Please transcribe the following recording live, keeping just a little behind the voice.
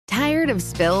of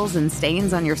spills and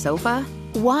stains on your sofa?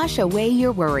 Wash away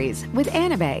your worries with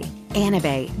Anabay.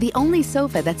 Anabay, the only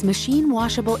sofa that's machine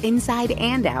washable inside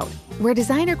and out, where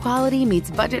designer quality meets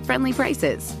budget-friendly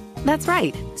prices. That's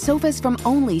right, sofas from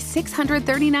only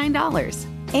 $639.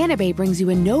 Anabay brings you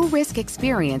a no-risk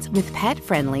experience with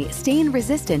pet-friendly,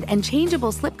 stain-resistant, and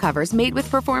changeable slipcovers made with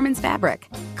performance fabric,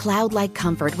 cloud-like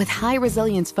comfort with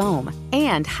high-resilience foam,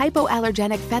 and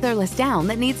hypoallergenic featherless down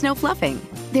that needs no fluffing.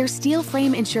 Their steel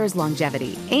frame ensures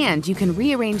longevity, and you can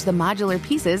rearrange the modular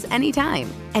pieces anytime.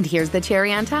 And here's the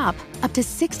cherry on top, up to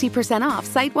 60% off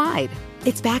site-wide.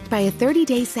 It's backed by a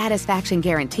 30-day satisfaction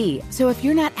guarantee, so if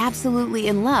you're not absolutely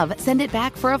in love, send it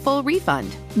back for a full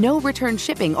refund. No return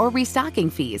shipping or restocking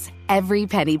fees. Every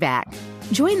penny back.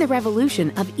 Join the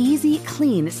revolution of easy,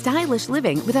 clean, stylish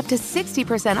living with up to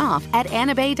 60% off at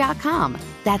anabay.com.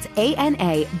 That's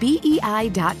ANABEI.com.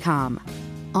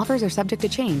 Offers are subject to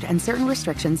change and certain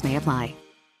restrictions may apply.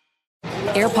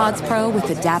 AirPods Pro with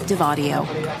adaptive audio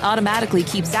automatically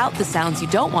keeps out the sounds you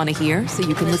don't want to hear so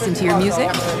you can listen to your music,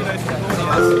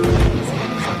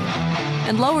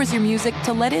 and lowers your music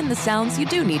to let in the sounds you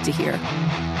do need to hear.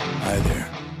 Hi there.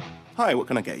 Hi, what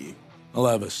can I get you? I'll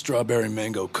have a strawberry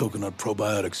mango coconut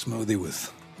probiotic smoothie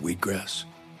with wheatgrass.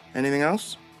 Anything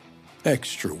else?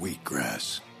 Extra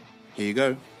wheatgrass. Here you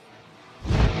go.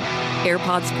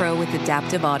 AirPods Pro with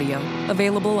adaptive audio.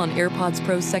 Available on AirPods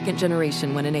Pro 2nd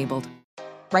generation when enabled.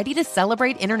 Ready to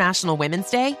celebrate International Women's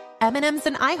Day? M&M's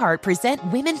and iHeart present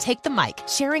Women Take the Mic,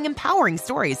 sharing empowering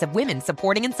stories of women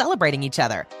supporting and celebrating each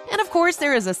other. And of course,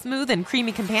 there is a smooth and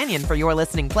creamy companion for your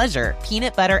listening pleasure,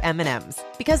 peanut butter M&M's.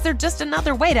 Because they're just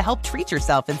another way to help treat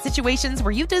yourself in situations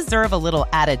where you deserve a little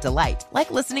added delight, like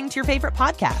listening to your favorite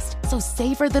podcast. So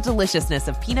savor the deliciousness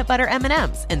of peanut butter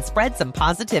M&M's and spread some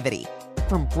positivity.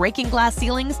 From breaking glass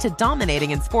ceilings to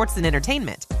dominating in sports and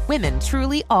entertainment, women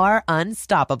truly are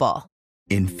unstoppable.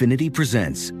 Infinity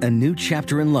presents a new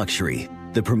chapter in luxury,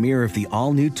 the premiere of the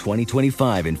all-new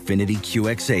 2025 Infinity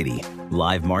QX80,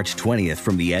 live March 20th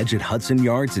from the Edge at Hudson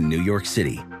Yards in New York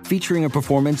City, featuring a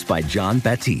performance by John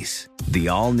Batiste. The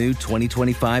all-new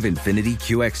 2025 Infinity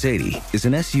QX80 is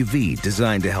an SUV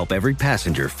designed to help every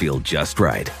passenger feel just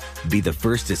right. Be the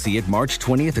first to see it March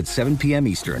 20th at 7 p.m.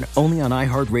 Eastern, only on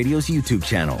iHeartRadio's YouTube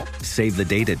channel. Save the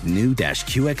date at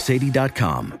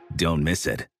new-QX80.com. Don't miss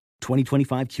it.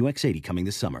 2025 QX80 coming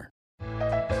this summer.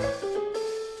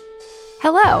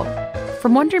 Hello.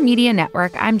 From Wonder Media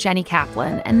Network, I'm Jenny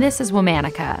Kaplan, and this is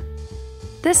Womanica.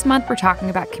 This month, we're talking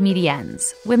about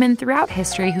comediennes, women throughout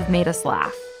history who've made us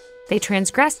laugh. They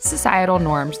transgressed societal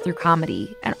norms through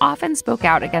comedy and often spoke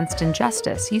out against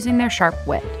injustice using their sharp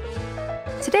wit.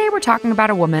 Today, we're talking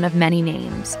about a woman of many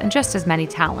names and just as many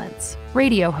talents: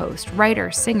 radio host,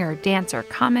 writer, singer, dancer,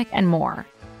 comic, and more.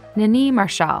 Nini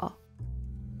Marshall.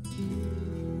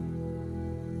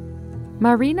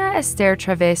 Marina Esther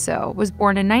Traveso was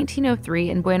born in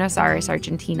 1903 in Buenos Aires,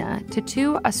 Argentina, to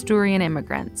two Asturian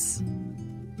immigrants.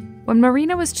 When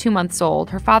Marina was 2 months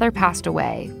old, her father passed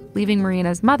away, leaving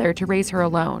Marina's mother to raise her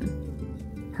alone.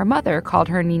 Her mother called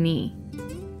her Nini.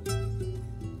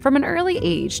 From an early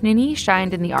age, Nini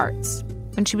shined in the arts.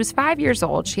 When she was 5 years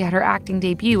old, she had her acting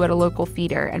debut at a local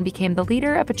theater and became the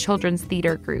leader of a children's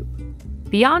theater group.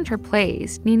 Beyond her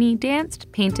plays, Nini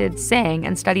danced, painted, sang,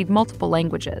 and studied multiple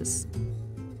languages.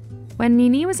 When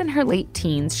Nini was in her late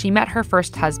teens, she met her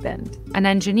first husband, an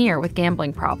engineer with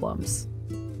gambling problems.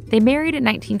 They married in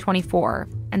 1924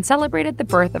 and celebrated the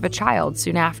birth of a child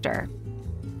soon after.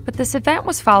 But this event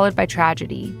was followed by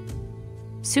tragedy.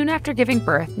 Soon after giving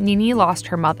birth, Nini lost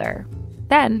her mother.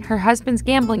 Then, her husband's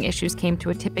gambling issues came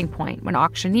to a tipping point when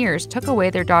auctioneers took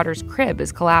away their daughter's crib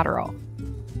as collateral.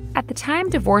 At the time,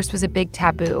 divorce was a big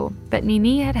taboo, but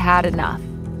Nini had had enough.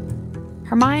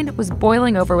 Her mind was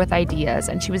boiling over with ideas,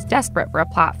 and she was desperate for a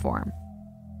platform.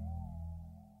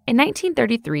 In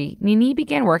 1933, Nini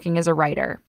began working as a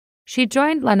writer. She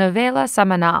joined La Novela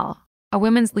Semanal, a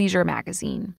women's leisure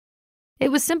magazine. It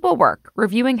was simple work,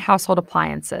 reviewing household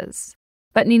appliances.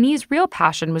 But Nini's real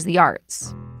passion was the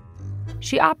arts.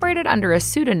 She operated under a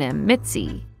pseudonym,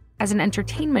 Mitzi, as an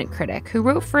entertainment critic who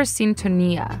wrote for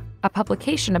Sintonia, a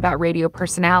publication about radio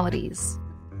personalities.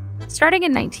 Starting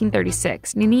in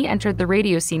 1936, Nini entered the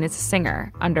radio scene as a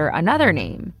singer under another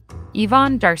name,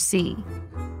 Yvonne Darcy.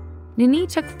 Nini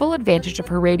took full advantage of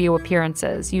her radio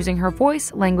appearances, using her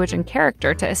voice, language, and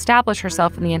character to establish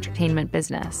herself in the entertainment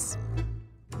business.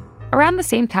 Around the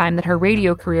same time that her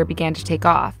radio career began to take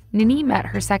off, Nini met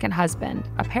her second husband,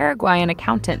 a Paraguayan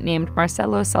accountant named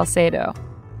Marcelo Salcedo.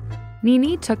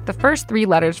 Nini took the first 3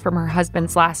 letters from her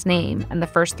husband's last name and the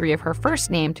first 3 of her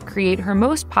first name to create her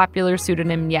most popular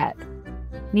pseudonym yet,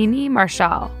 Nini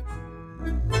Marshall.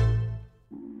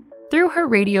 her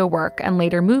radio work and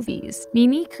later movies,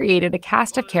 Nini created a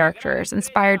cast of characters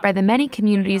inspired by the many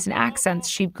communities and accents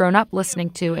she'd grown up listening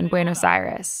to in Buenos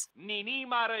Aires. Nini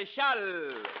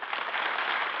Marechal.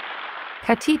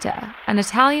 Catita, an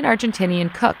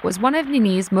Italian-Argentinian cook, was one of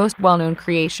Nini's most well-known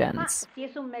creations.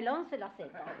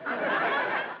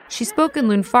 She spoke in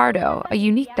lunfardo, a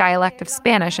unique dialect of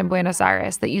Spanish in Buenos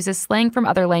Aires that uses slang from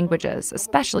other languages,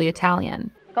 especially Italian.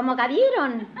 ¿Cómo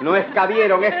cabieron? No es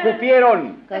cabieron, es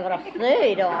cupieron. ¡Qué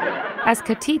grosero! As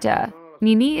Catita,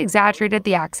 Nini exaggerated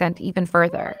the accent even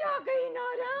further.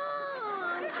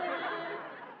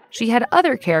 She had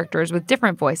other characters with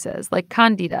different voices, like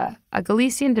Candida, a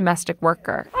Galician domestic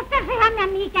worker.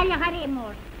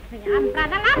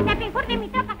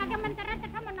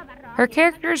 Her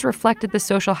characters reflected the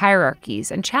social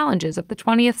hierarchies and challenges of the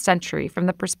 20th century from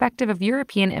the perspective of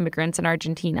European immigrants in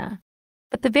Argentina.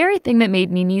 But the very thing that made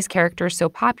Nini's characters so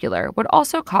popular would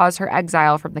also cause her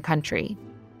exile from the country.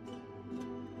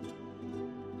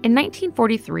 In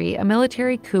 1943, a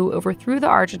military coup overthrew the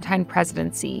Argentine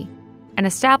presidency and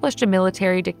established a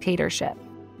military dictatorship.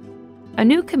 A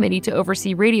new committee to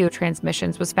oversee radio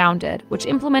transmissions was founded, which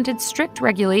implemented strict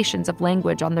regulations of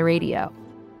language on the radio.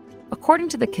 According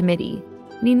to the committee,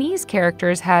 Nini's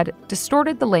characters had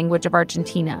distorted the language of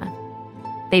Argentina.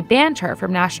 They banned her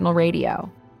from national radio.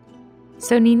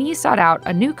 So Nini sought out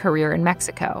a new career in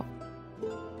Mexico.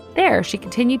 There, she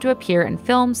continued to appear in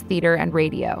films, theater, and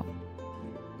radio.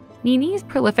 Nini's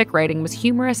prolific writing was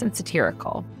humorous and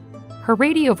satirical. Her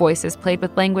radio voices played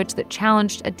with language that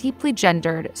challenged a deeply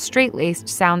gendered, straight-laced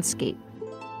soundscape.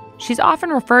 She's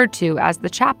often referred to as the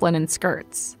chaplain in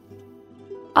skirts.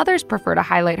 Others prefer to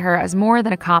highlight her as more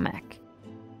than a comic.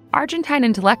 Argentine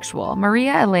intellectual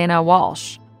Maria Elena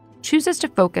Walsh chooses to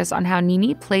focus on how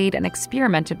Nini played and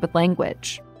experimented with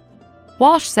language.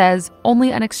 Walsh says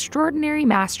only an extraordinary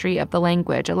mastery of the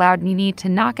language allowed Nini to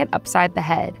knock it upside the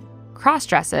head,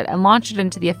 cross-dress it, and launch it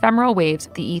into the ephemeral waves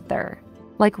of the ether,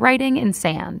 like writing in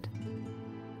sand.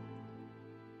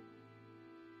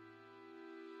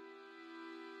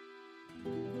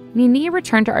 Nini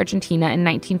returned to Argentina in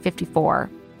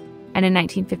 1954, and in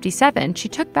 1957 she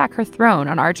took back her throne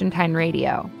on Argentine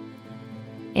radio.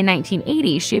 In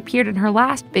 1980, she appeared in her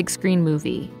last big-screen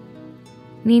movie.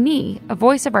 Nini, a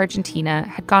voice of Argentina,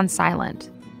 had gone silent.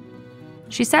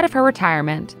 She said of her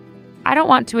retirement, "I don't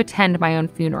want to attend my own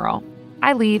funeral.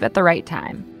 I leave at the right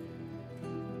time."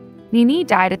 Nini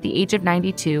died at the age of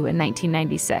 92 in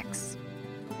 1996.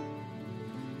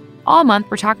 All month,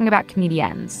 we're talking about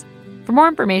Comediennes. For more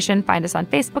information, find us on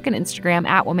Facebook and Instagram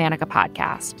at Womanica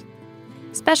Podcast.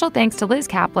 Special thanks to Liz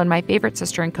Kaplan, my favorite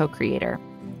sister and co-creator.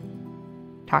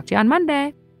 Talk to you on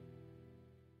Monday.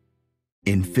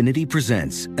 Infiniti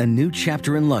presents a new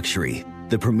chapter in luxury,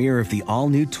 the premiere of the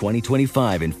all-new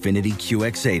 2025 Infiniti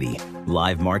QX80,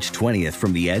 live March 20th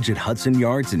from the Edge at Hudson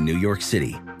Yards in New York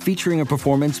City, featuring a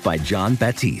performance by John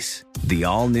Batiste. The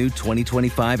all-new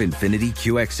 2025 Infiniti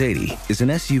QX80 is an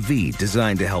SUV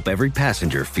designed to help every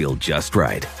passenger feel just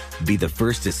right. Be the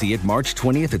first to see it March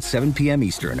 20th at 7 p.m.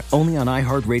 Eastern, only on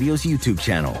iHeartRadio's YouTube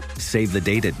channel. Save the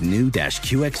date at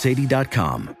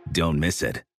new-QX80.com. Don't miss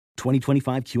it.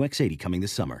 2025 QX80 coming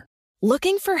this summer.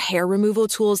 Looking for hair removal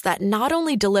tools that not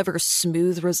only deliver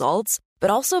smooth results,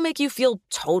 but also make you feel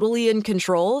totally in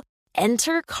control?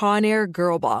 Enter Conair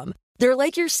Girl Bomb. They're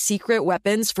like your secret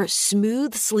weapons for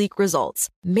smooth, sleek results,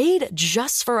 made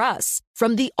just for us.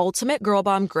 From the ultimate Girl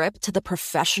Bomb grip to the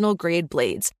professional-grade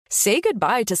blades, say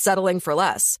goodbye to settling for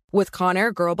less. With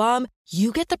Conair Girl Bomb,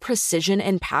 you get the precision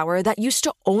and power that used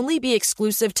to only be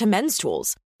exclusive to men's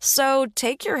tools. So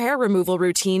take your hair removal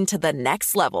routine to the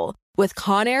next level with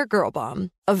Conair Girl Bomb.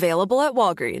 Available at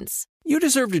Walgreens. You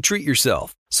deserve to treat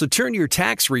yourself, so turn your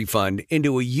tax refund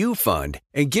into a U fund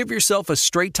and give yourself a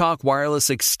Straight Talk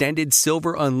Wireless Extended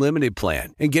Silver Unlimited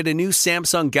plan and get a new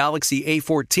Samsung Galaxy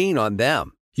A14 on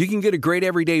them. You can get a great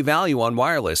everyday value on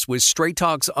wireless with Straight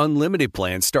Talk's Unlimited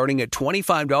plan starting at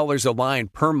 $25 a line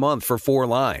per month for 4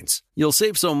 lines. You'll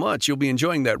save so much you'll be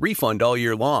enjoying that refund all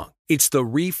year long. It's the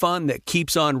refund that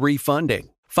keeps on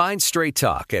refunding. Find Straight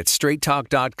Talk at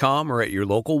straighttalk.com or at your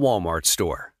local Walmart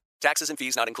store. Taxes and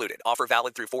fees not included. Offer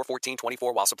valid through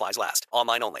 4/14/24 while supplies last.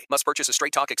 Online only. Must purchase a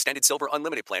Straight Talk Extended Silver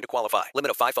Unlimited plan to qualify. Limit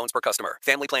of 5 phones per customer.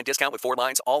 Family plan discount with 4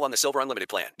 lines, all on the Silver Unlimited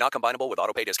plan. Not combinable with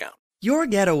autopay discount. Your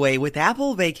getaway with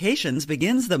Apple Vacations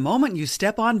begins the moment you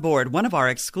step on board one of our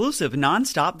exclusive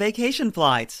nonstop vacation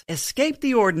flights. Escape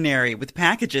the ordinary with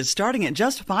packages starting at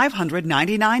just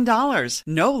 $599.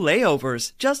 No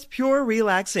layovers, just pure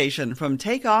relaxation from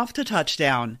takeoff to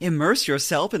touchdown. Immerse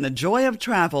yourself in the joy of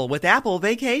travel with Apple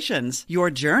Vacations. Your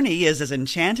journey is as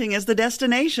enchanting as the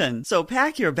destination, so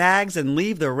pack your bags and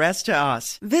leave the rest to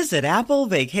us. Visit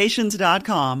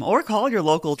applevacations.com or call your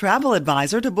local travel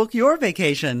advisor to book your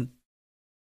vacation.